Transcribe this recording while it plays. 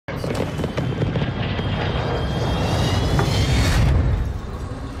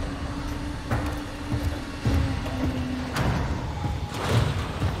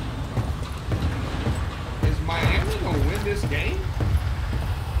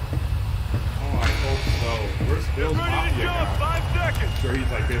Bill's ready to jump. 5 seconds. I'm sure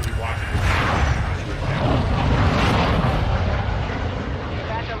he's like busy watching this.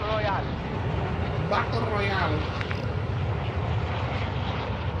 Battle Royale. Battle Royale.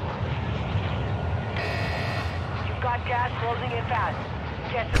 You've got gas closing in fast.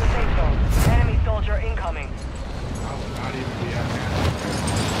 Get to the safe zone. Enemy soldier incoming. I will not even be at that.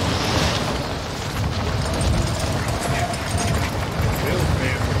 Bill's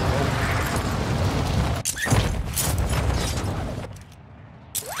fans are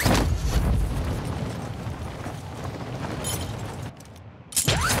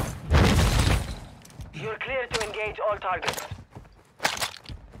You're clear to engage all targets.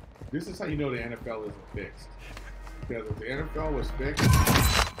 This is how you know the NFL isn't fixed. Because if the NFL was fixed,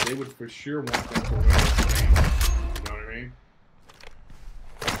 they would for sure want them to win this game. You know what I mean?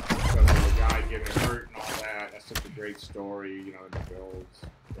 Because of the guy getting hurt and all that. That's such a great story. You know, the Bills,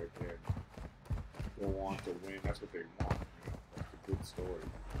 they'll want to win. That's what they want. You know, that's a good story.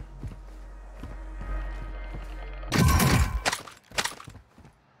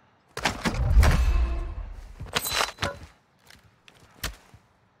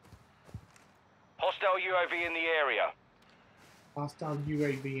 Hostile UAV in the area. Hostile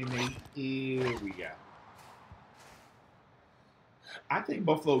UAV in the area. I think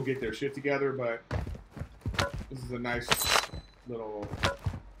Buffalo will get their shit together, but this is a nice little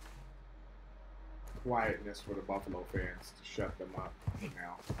quietness for the Buffalo fans to shut them up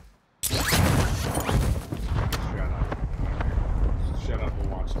now. Shut up. Just shut up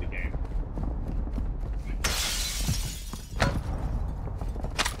and watch the game.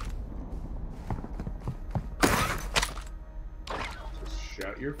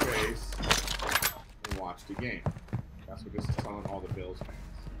 Shut your face and watch the game. That's what this is telling all the Bills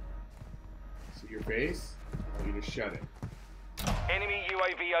fans. See your face? I want you to shut it. Enemy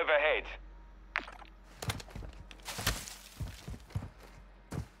UAV overhead.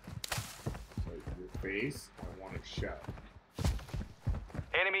 So your face, I want it shut.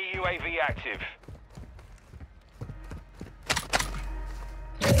 Enemy UAV active.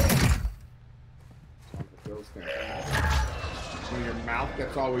 All the Bills fans. So your mouth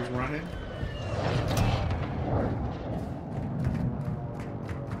that's always running.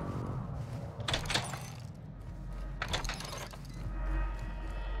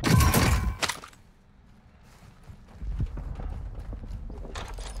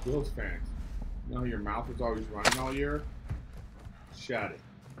 Bills fans, you know your mouth is always running all year? Shut it.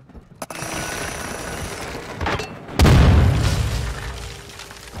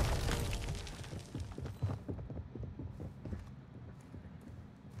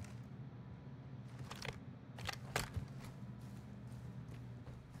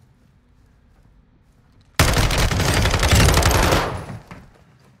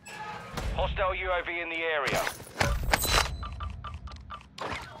 Hostile UAV in the area.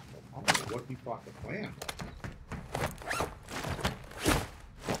 I don't know what he thought the plan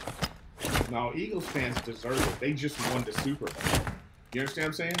was. No, Eagles fans deserve it. They just won the Super Bowl. You understand what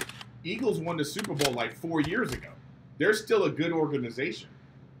I'm saying? Eagles won the Super Bowl like 4 years ago. They're still a good organization.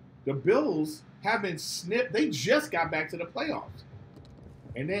 The Bills have been snipped. They just got back to the playoffs.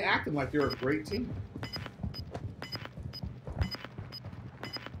 And they acting like they're a great team.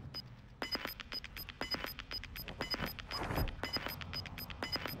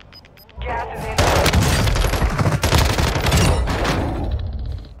 Gas is in.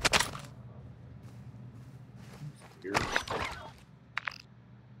 Weird.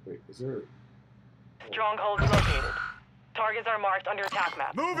 Wait, is there... Strongholds located. Targets are marked under attack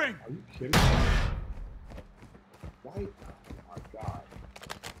map. Moving. Are you kidding me? Why? Oh my God.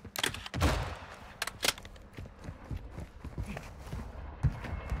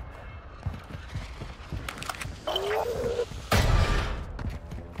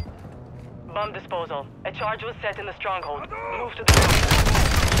 Bomb disposal. A charge was set in the stronghold. Move to the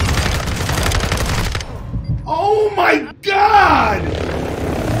Oh my God!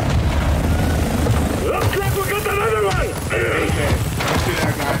 Looks like we got another one. AK. I see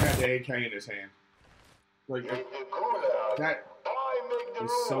that guy had the AK in his hand. Like, that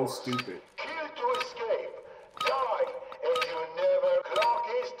is so stupid. Kill to escape. Die, and you never clock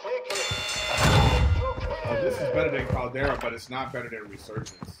his ticket. Oh, this is better than Caldera, but it's not better than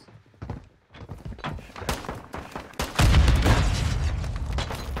Resurgence.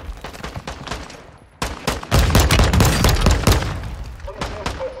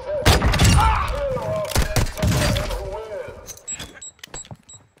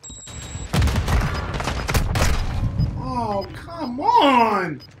 Oh, come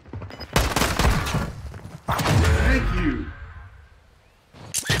on! Thank you.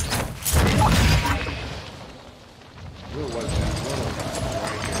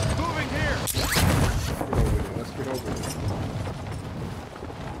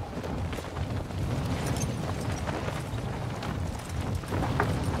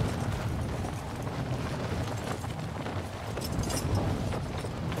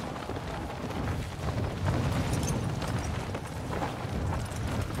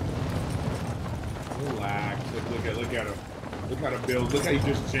 Bills, look how you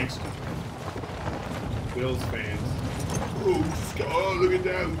just jinxed him. Bills fans. Oh, look at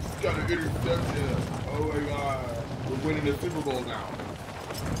that. We just got an interception. Oh my God. We're winning the Super Bowl now.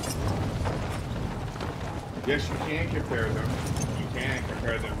 Yes, you can compare them. You can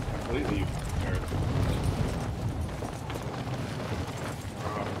compare them completely. You can compare them.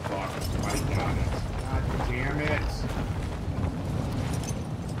 Oh, fuck. Somebody got it. God damn it.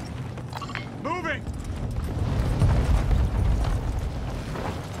 Moving!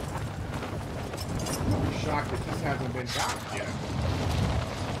 I'm shocked that this hasn't been got yet.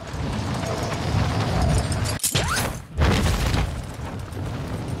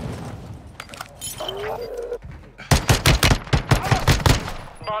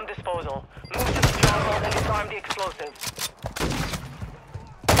 Bomb disposal. Move to the stronghold and disarm the explosives.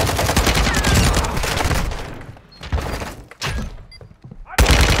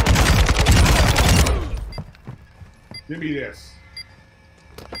 Give me this.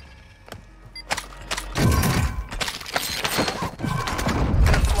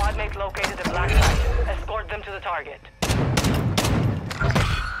 Your squad mates located the black site. Escort them to the target.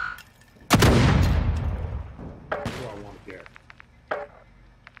 What do I want to get?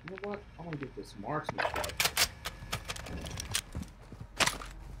 You know what? I want to get this marksmanship.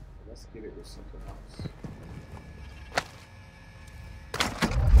 Let's get it with something else.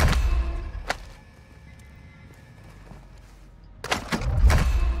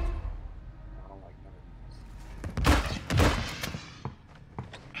 I don't like none of these.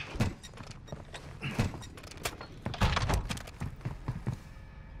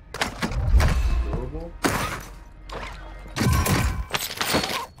 Durable.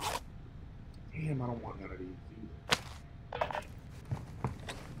 Damn, I don't want none of these either.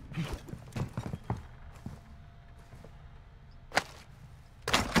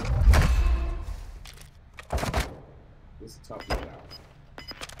 This is tough to get out.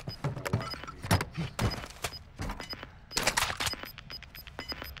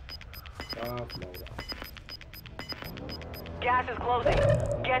 Tough load out. Gas is closing.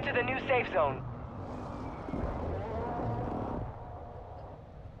 Get to the new safe zone.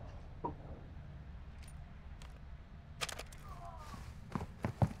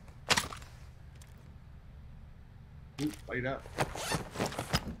 Ooh, light up.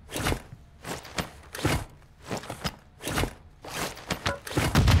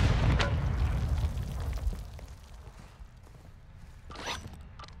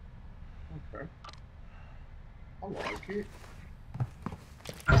 Okay. I like it.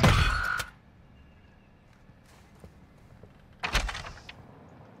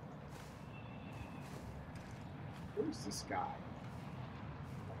 Where's this guy?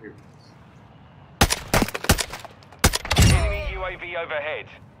 Oh, here he is. Enemy UAV overhead.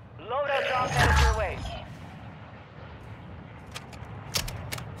 Loadout drop headed your way.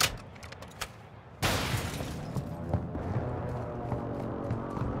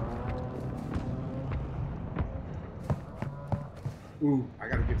 Ooh, I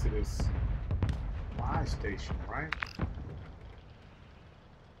gotta get to this buy station, right?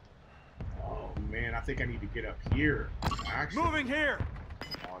 Oh man, I think I need to get up here. Actually, Moving here!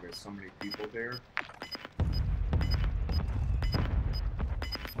 oh, there's so many people there.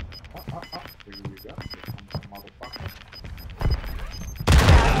 Here we go. Here comes some motherfucker.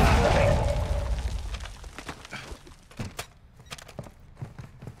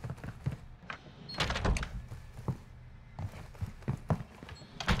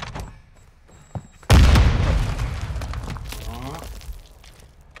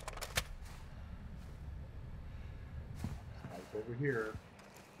 Over here.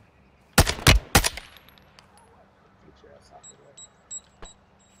 Get your ass out of the way.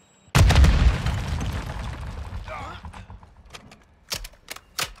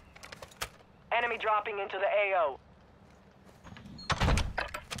 Enemy dropping into the AO.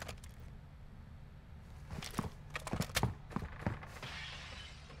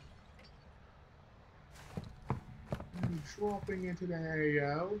 I'm dropping into the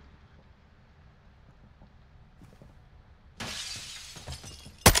AO.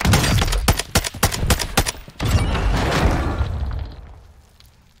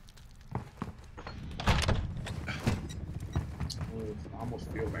 I almost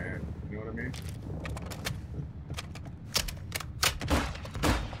feel bad, you know what I mean?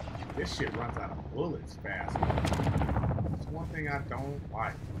 This shit runs out of bullets fast. That's one thing I don't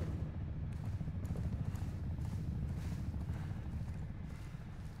like.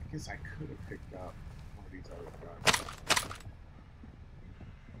 I guess I could have picked up one of these other guns.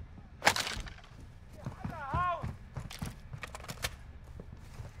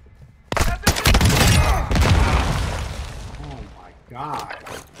 Oh my God.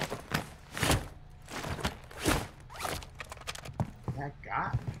 That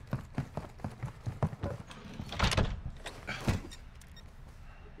got me.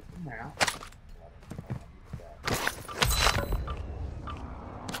 Get them out.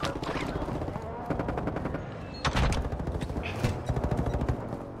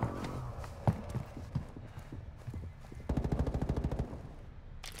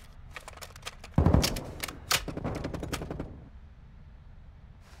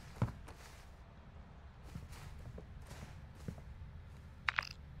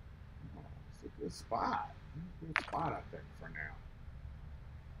 Good spot. Good spot, I think, for now.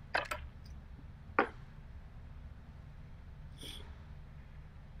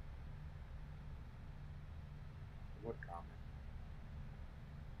 What comment?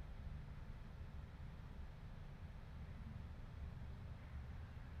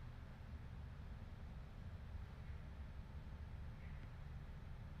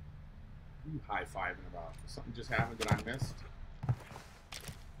 What are you high-fiving about? Something just happened that I missed?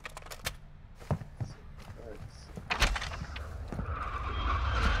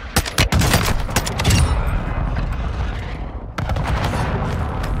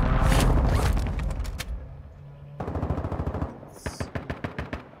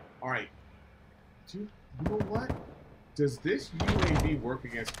 You know what? Does this UAV work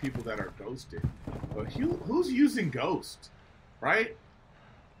against people that are ghosted? But who's using Ghost, right?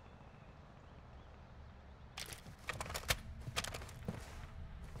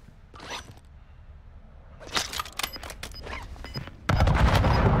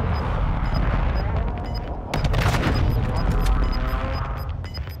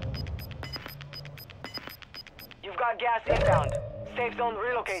 You've got gas inbound. Safe zone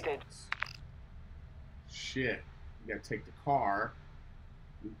relocated. Shit. You gotta take the car.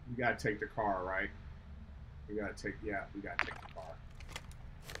 We gotta take the car, right? We gotta take, yeah, we gotta take the car.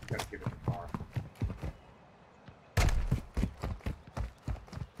 We gotta get in the car.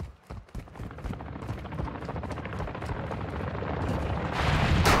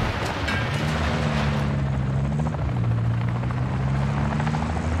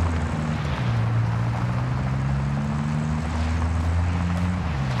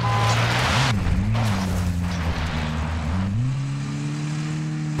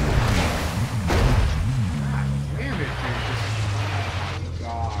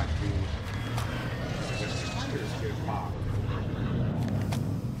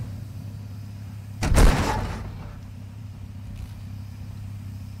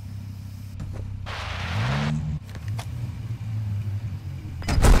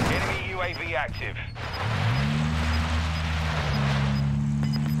 UAV active.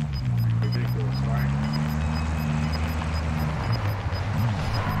 Ridiculous, right?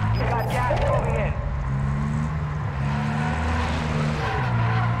 You got gas moving in.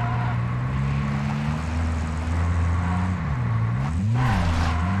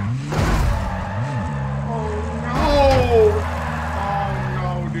 Oh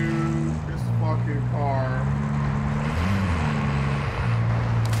no, dude. This fucking car.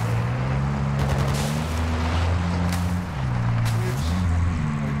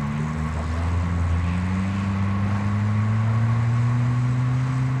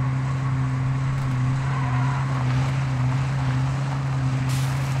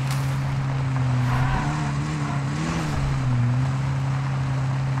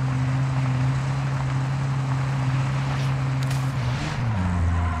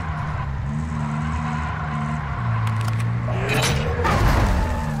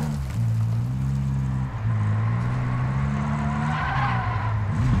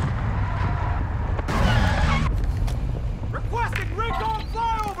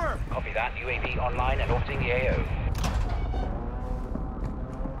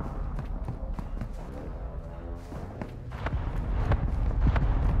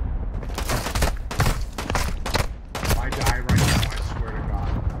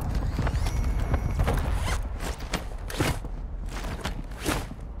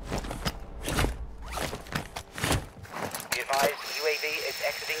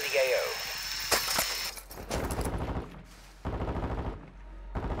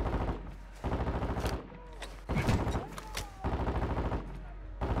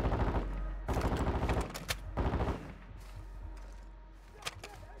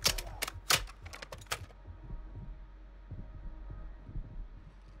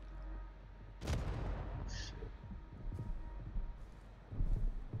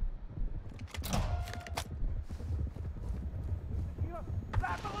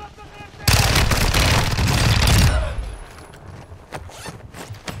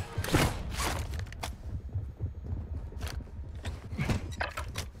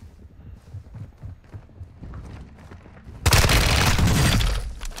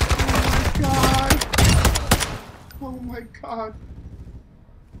 my god.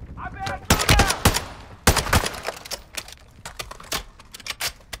 I'm bad through there!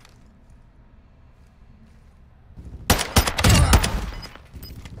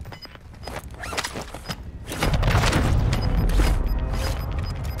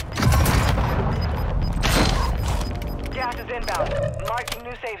 Gas is inbound. Marking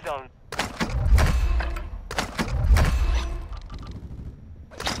new safe zone.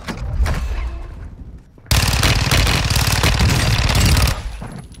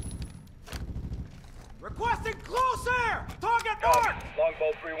 Requesting close air! Target mark!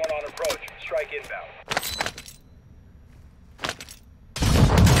 Longbow 3-1 on approach. Strike inbound.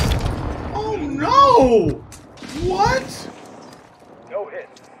 Oh no! What? No hit.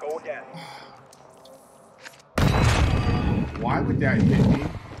 Go again. Why would that hit me?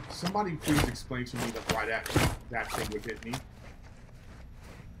 Somebody please explain to me why that thing would hit me.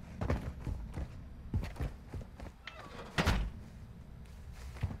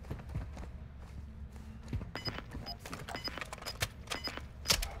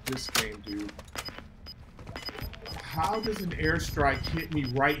 This game, dude. How does an airstrike hit me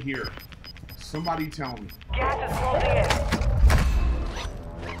right here? Somebody tell me. Gas is closing in.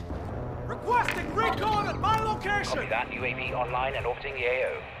 Requesting recon at my location! Copy that. UAV online and orbiting the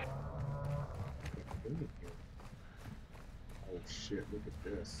AO. Oh shit, look at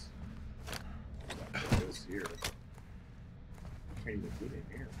this. Look at this here. Can't even get in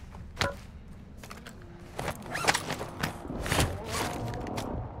here.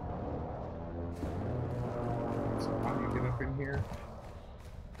 So how do you get up in here?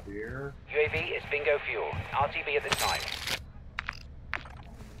 Here. UAV is bingo fuel. RTB at this time.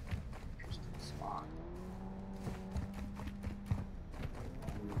 Interesting spot.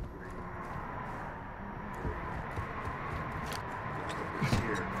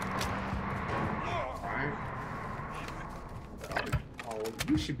 Here. Alright. Oh,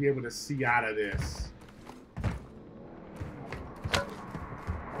 you should be able to see out of this.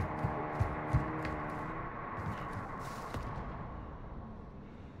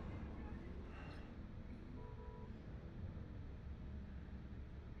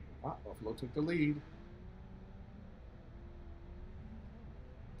 Ah, Buffalo took the lead.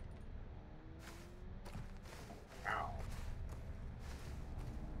 Wow.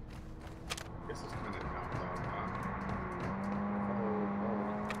 This is kind of dumb, though, huh?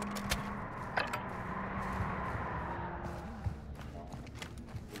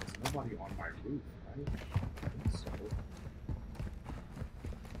 There's nobody on my roof, right? I think so.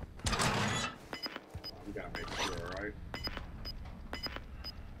 We gotta make sure, right?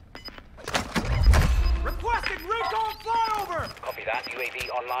 Requesting recon flyover! Copy that. UAV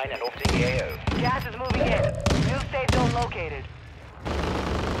online and orbiting the AO. Gas is moving in. New safe zone located.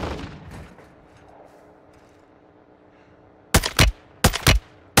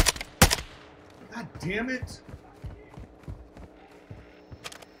 God damn it!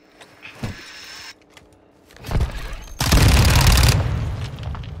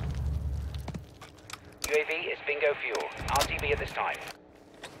 UAV is bingo fuel. RTB at this time.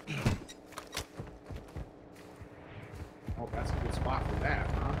 Oh, that's a good spot for that,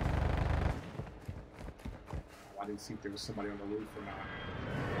 huh? Oh, I didn't see if there was somebody on the roof or not.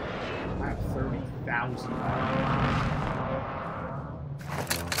 I have 30,000.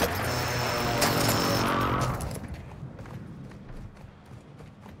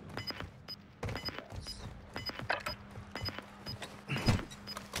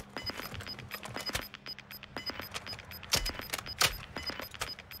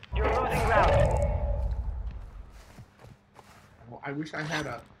 You're losing ground. Well, I wish I had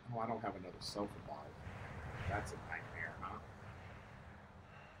a... Oh, I don't have another self-revive. That's a nightmare, huh?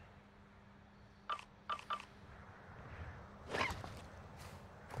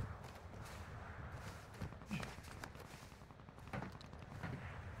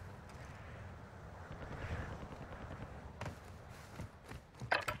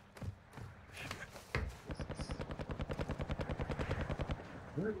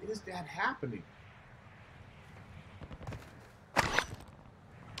 Where is that happening?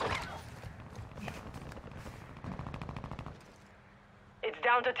 It's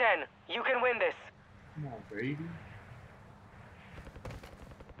down to 10. You can win this. Come on, baby.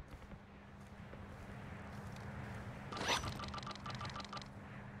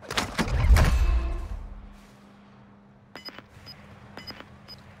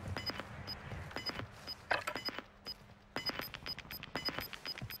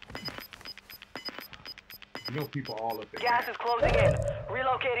 You know people all up there. Gas is closing in.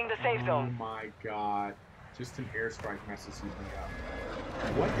 Relocating the safe Oh zone. my god. Just an airstrike messes me up.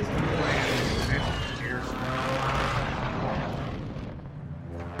 What is the plan? Next airstrike.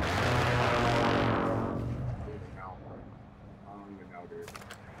 I don't even know, dude.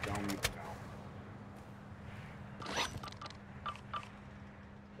 Don't even know.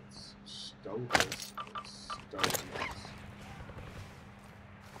 Let's stow this. Let's stow this.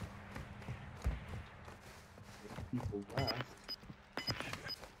 There's people left.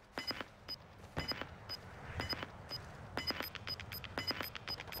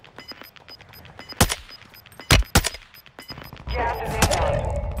 Gas is inbound.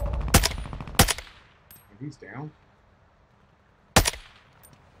 He's down.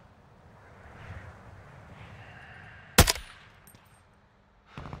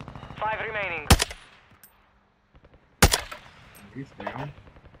 5 remaining. He's down.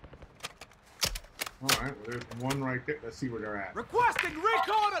 Alright, well, there's one right there. Let's see where they're at. Requesting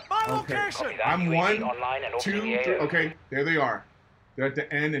recon at my Okay. location. Copy that. I'm UAV one, online and two, orbiting the three. AO. Okay, there they are. They're at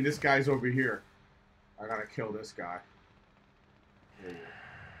the end, and this guy's over here. I gotta kill this guy. There he is.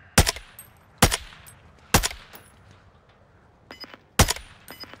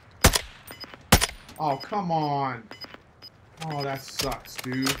 Oh, come on. Oh, that sucks,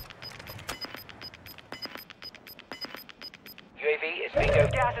 dude. UAV is bingo.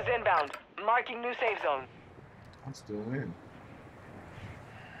 Gas is inbound. Marking new safe zone. I'm still in.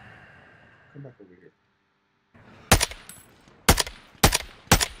 Come back over here.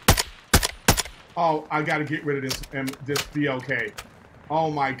 Oh, I gotta get rid of this and this be okay.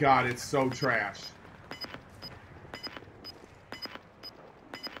 Oh my god, it's so trash.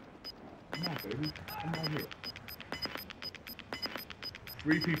 Come on, baby. Come on here.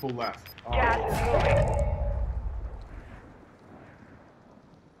 3 people left. Oh. Gas is moving.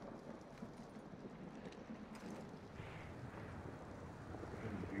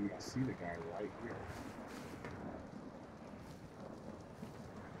 Dude, I see the guy right here.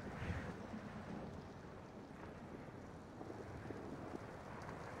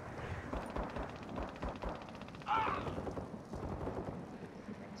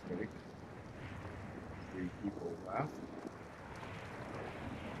 That's big. 3 people left.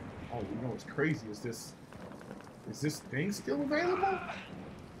 Oh, you know what's crazy? Is this thing still available?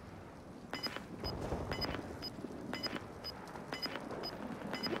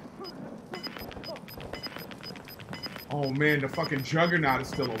 Oh man, the fucking juggernaut is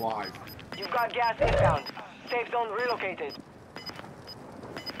still alive. You've got gas inbound. Safe zone relocated.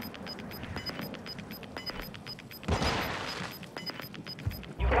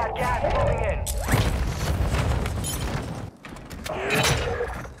 You've got gas moving in.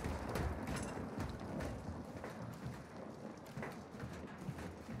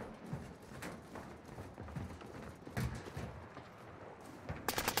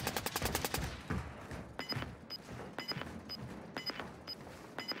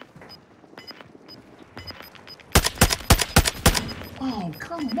 Oh,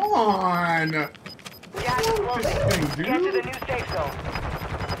 come on! Gas is closing. This thing, Get to the dude. new safe zone.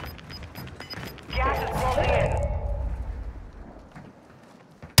 Gas is closing in.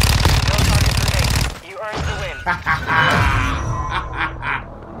 No targets remain. You earned the win.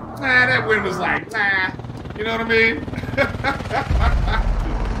 Nah, that win was like, nah. You know what I mean?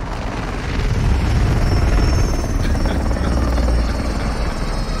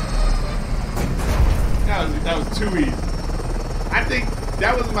 that was too easy. I think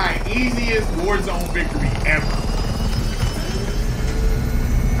that was my easiest Warzone victory ever.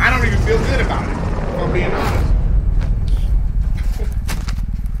 I don't even feel good about it, if I'm being honest.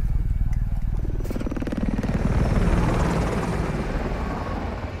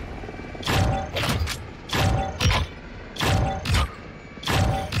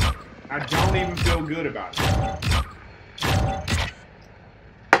 I don't even feel good about it.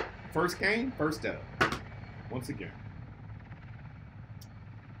 First game, first up. Once again.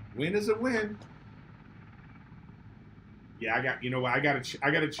 Win is a win. Yeah, I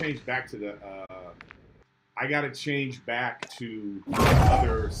gotta change back to the I gotta change back to the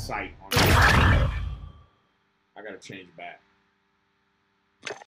other site on it. I gotta change back.